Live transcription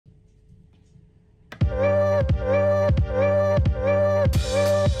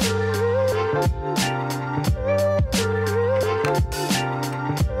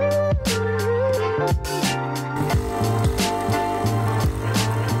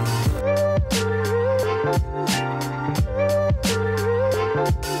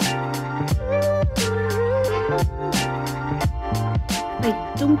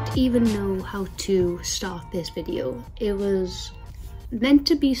how to start this video. It was meant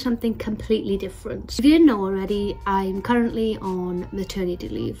to be something completely different. If you didn't know already, I'm currently on maternity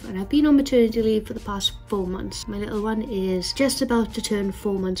leave, and I've been on maternity leave for the past 4 months. My little one is just about to turn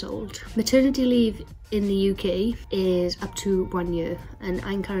 4 months old. Maternity leave in the UK is up to 1 year, and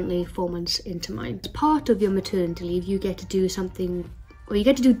I'm currently 4 months into mine. As part of your maternity leave, you get to do something, or you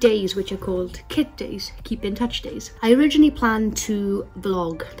get to do days which are called kit days, keep in touch days. I originally planned to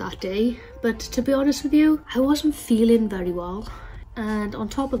vlog that day, but to be honest with you, I wasn't feeling very well. And on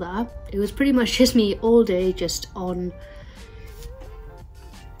top of that, it was pretty much just me all day, just on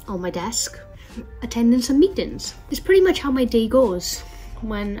my desk, attending some meetings. It's pretty much how my day goes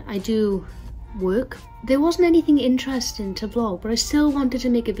when I do work. There wasn't anything interesting to vlog, but I still wanted to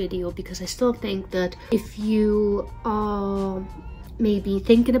make a video because I still think that if you are maybe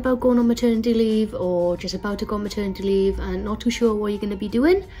thinking about going on maternity leave or just about to go on maternity leave and not too sure what you're going to be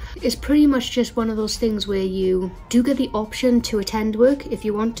doing, it's pretty much just one of those things where you do get the option to attend work if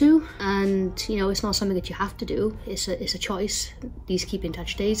you want to, and you know, it's not something that you have to do, it's a choice, these keep in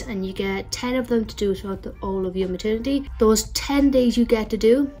touch days, and you get 10 of them to do throughout all of your maternity. Those 10 days you get to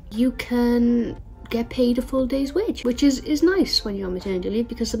do, you can get paid a full day's wage, which is nice when you're on maternity leave,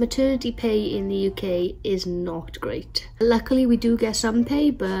 because the maternity pay in the UK is not great. Luckily we do get some pay,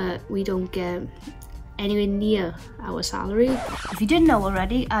 but we don't get anywhere near our salary. If you didn't know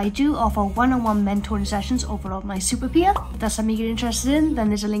already, I do offer one-on-one mentoring sessions over on my super peer. If that's something you're interested in, then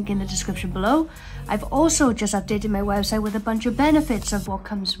there's a link in the description below. I've also just updated my website with a bunch of benefits of what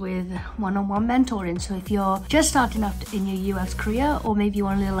comes with one-on-one mentoring. So if you're just starting out in your UX career, or maybe you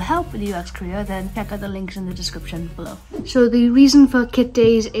want a little help with your UX career, then check out the links in the description below. So the reason for kit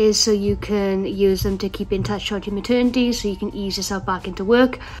days is so you can use them to keep in touch throughout your maternity, so you can ease yourself back into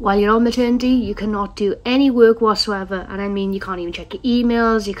work. While you're on maternity, you cannot do any work whatsoever, and I mean, you can't even check your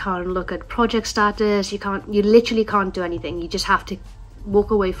emails, you can't look at project status, you literally can't do anything. You just have to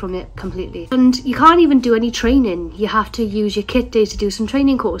walk away from it completely. And you can't even do any training. You have to use your kit days to do some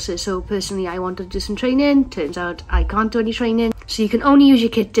training courses. So personally, I wanted to do some training. Turns out I can't do any training. So you can only use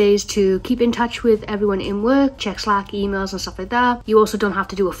your kit days to keep in touch with everyone in work, check Slack, emails and stuff like that. You also don't have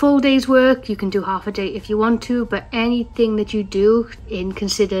to do a full day's work. You can do half a day if you want to, but anything that you do in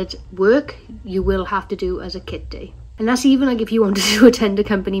considered work, you will have to do as a kit day. And that's even like if you wanted to attend a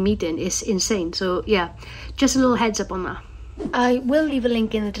company meeting. It's insane. So yeah, just a little heads up on that. I will leave a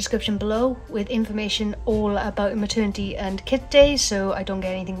link in the description below with information all about maternity and kit days, so I don't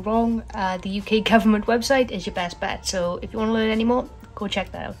get anything wrong. The UK government website is your best bet, so if you want to learn any more, go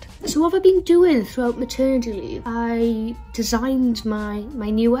check that out. So what have I been doing throughout maternity leave? I designed my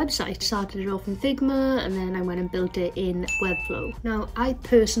new website. Started it off in Figma, and then I went and built it in Webflow. Now, I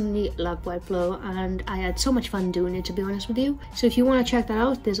personally love Webflow, and I had so much fun doing it, to be honest with you. So if you want to check that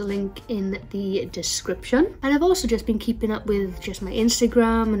out, there's a link in the description. And I've also just been keeping up with just my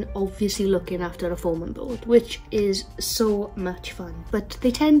Instagram and obviously looking after a 4-month-old, which is so much fun. But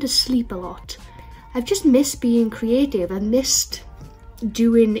they tend to sleep a lot. I've just missed being creative. I've missed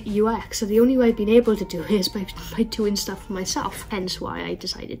doing UX, so the only way I've been able to do it is by doing stuff for myself, hence why I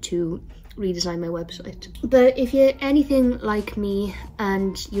decided to redesign my website. But if you're anything like me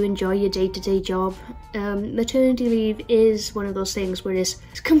and you enjoy your day-to-day job, maternity leave is one of those things where it's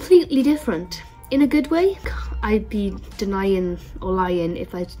completely different in a good way. I'd be denying or lying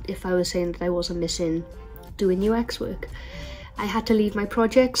if I was saying that I wasn't missing doing UX work. I had to leave my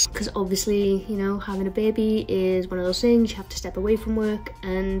projects because obviously, you know, having a baby is one of those things, you have to step away from work,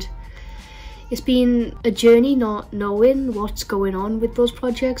 and it's been a journey not knowing what's going on with those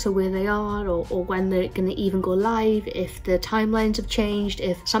projects or where they are, or when they're going to even go live, if the timelines have changed,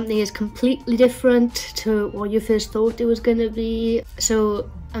 if something is completely different to what you first thought it was going to be. So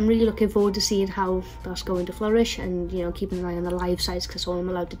I'm really looking forward to seeing how that's going to flourish, and you know, keeping an eye on the live sites because that's all I'm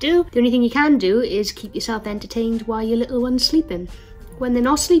allowed to do. The only thing you can do is keep yourself entertained while your little one's sleeping. When they're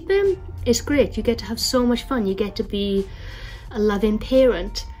not sleeping, it's great. You get to have so much fun. You get to be a loving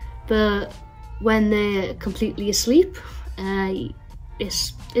parent. But when they're completely asleep,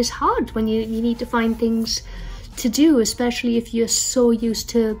 it's hard when you need to find things to do, especially if you're so used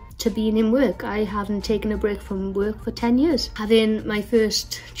to being in work. I haven't taken a break from work for 10 years. Having my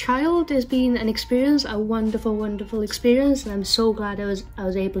first child has been an experience, a wonderful, wonderful experience, and I'm so glad I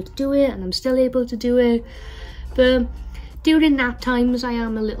was able to do it, and I'm still able to do it. But during nap times, I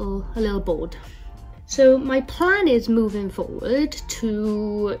am a little bored. So my plan is moving forward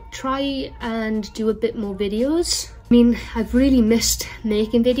to try and do a bit more videos I mean, I've really missed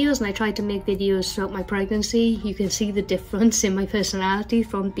making videos, and I tried to make videos throughout my pregnancy. You can see the difference in my personality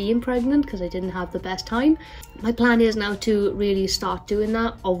from being pregnant because I didn't have the best time. My plan is now to really start doing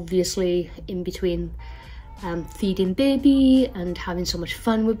that, obviously in between feeding baby and having so much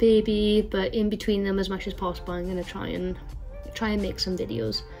fun with baby, but in between them as much as possible I'm going to try and make some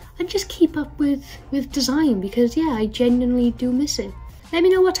videos and just keep up with design, because yeah, I genuinely do miss it. Let me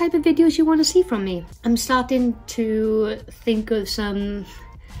know what type of videos you want to see from me. I'm starting to think of some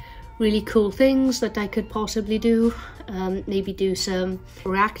really cool things that I could possibly do. Maybe do some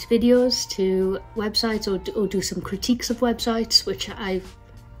react videos to websites, or do some critiques of websites, which I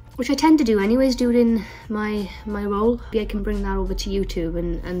tend to do anyways during my role. Maybe I can bring that over to YouTube,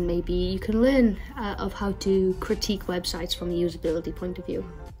 and maybe you can learn of how to critique websites from a usability point of view.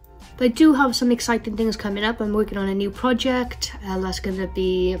 But I do have some exciting things coming up. I'm working on a new project that's going to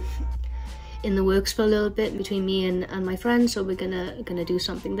be in the works for a little bit between me and my friends, so we're gonna do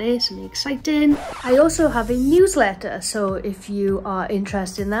something there, something exciting. I also have a newsletter, so if you are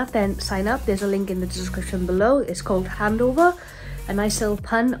interested in that, then sign up. There's a link in the description below. It's called Handover, a nice little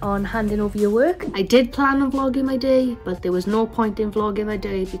pun on handing over your work. I did plan on vlogging my day, but there was no point in vlogging my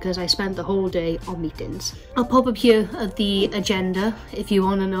day because I spent the whole day on meetings. I'll pop up here at the agenda if you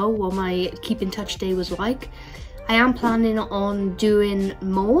want to know what my keep in touch day was like. I am planning on doing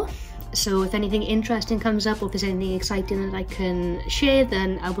more, so if anything interesting comes up, or if there's anything exciting that I can share,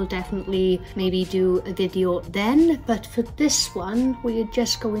 then I will definitely maybe do a video then. But for this one, we're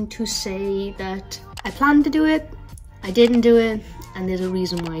just going to say that I planned to do it, I didn't do it, and there's a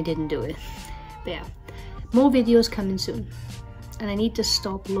reason why I didn't do it. But yeah, more videos coming soon. And I need to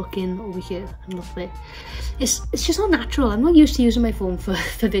stop looking over here and look there. It's just not natural. I'm not used to using my phone for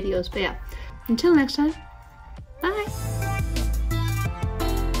videos. But yeah, until next time, bye.